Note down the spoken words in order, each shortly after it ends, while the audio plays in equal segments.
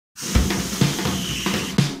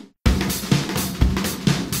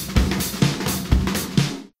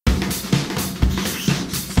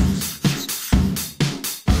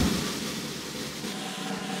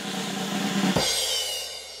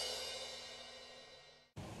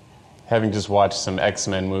having just watched some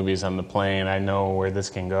X-Men movies on the plane, I know where this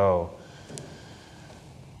can go.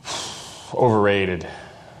 Overrated.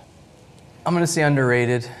 I'm going to say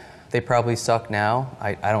underrated. They probably suck now.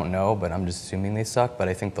 I don't know, but I'm just assuming they suck, but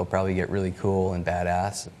I think they'll probably get really cool and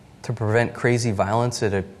badass. To prevent crazy violence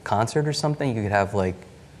at a concert or something, you could have, like...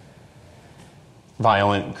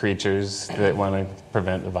 violent creatures that want to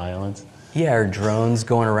prevent the violence. Yeah, or drones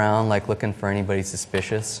going around, like, looking for anybody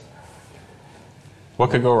suspicious. What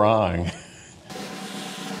could go wrong?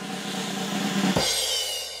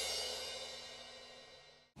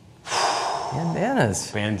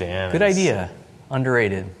 Bandanas. Bandanas. Good idea.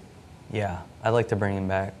 Underrated. Yeah, I'd like to bring him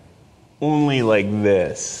back. Only like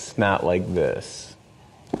this, not like this.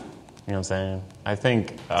 You know what I'm saying? I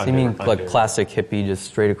think... So you mean like classic hippie, just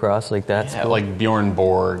straight across like that? Yeah, like Bjorn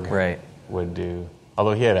Borg right. would do.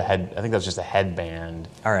 Although he had a head... I think that was just a headband.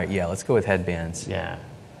 All right, yeah, let's go with headbands. Yeah.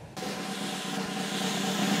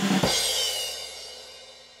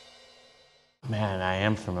 Man, I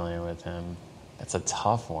am familiar with him. That's a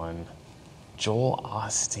tough one. Joel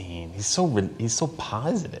Osteen. He's so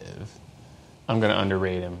positive. I'm going to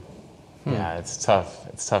underrate him. Yeah, it's tough.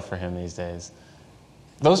 It's tough for him these days.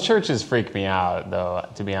 Those churches freak me out, though,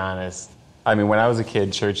 to be honest. I mean, when I was a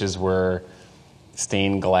kid, churches were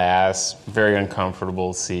stained glass, very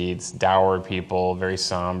uncomfortable seats, dour people, very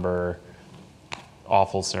somber,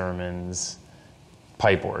 awful sermons,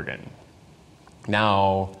 pipe organ.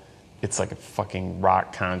 Now, it's like a fucking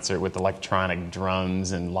rock concert with electronic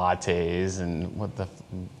drums and lattes and what the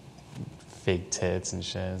fake tits and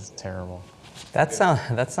shit. It's terrible. That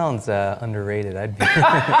sounds underrated. I'd be...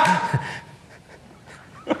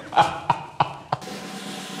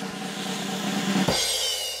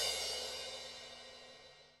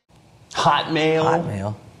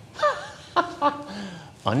 Hotmail? Hotmail.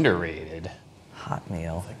 Underrated.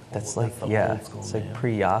 Hotmail. That's like, yeah, it's like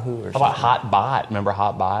pre-Yahoo or something. How about Hotbot? Remember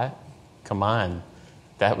Hotbot? Come on.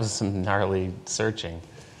 That was some gnarly searching.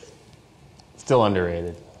 Still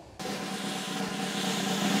underrated.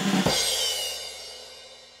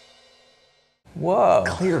 Whoa.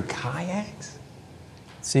 Clear kayaks?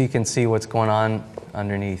 So you can see what's going on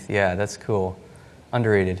underneath. Yeah, that's cool.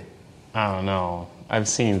 Underrated. I don't know. I've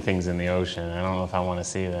seen things in the ocean. I don't know if I want to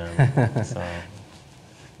see them. So,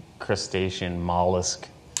 crustacean mollusk.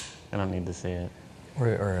 I don't need to see it.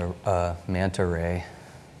 Or a manta ray.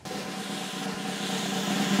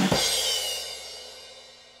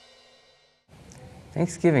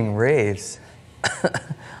 Thanksgiving raves.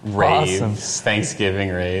 Raves. Awesome. Thanksgiving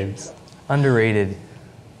raves. Underrated.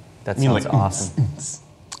 That sounds like, awesome.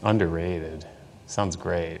 Underrated. Sounds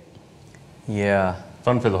great. Yeah.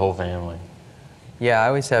 Fun for the whole family. Yeah, I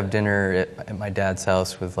always have dinner at my dad's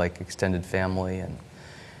house with like extended family, and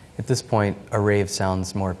at this point, a rave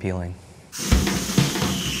sounds more appealing.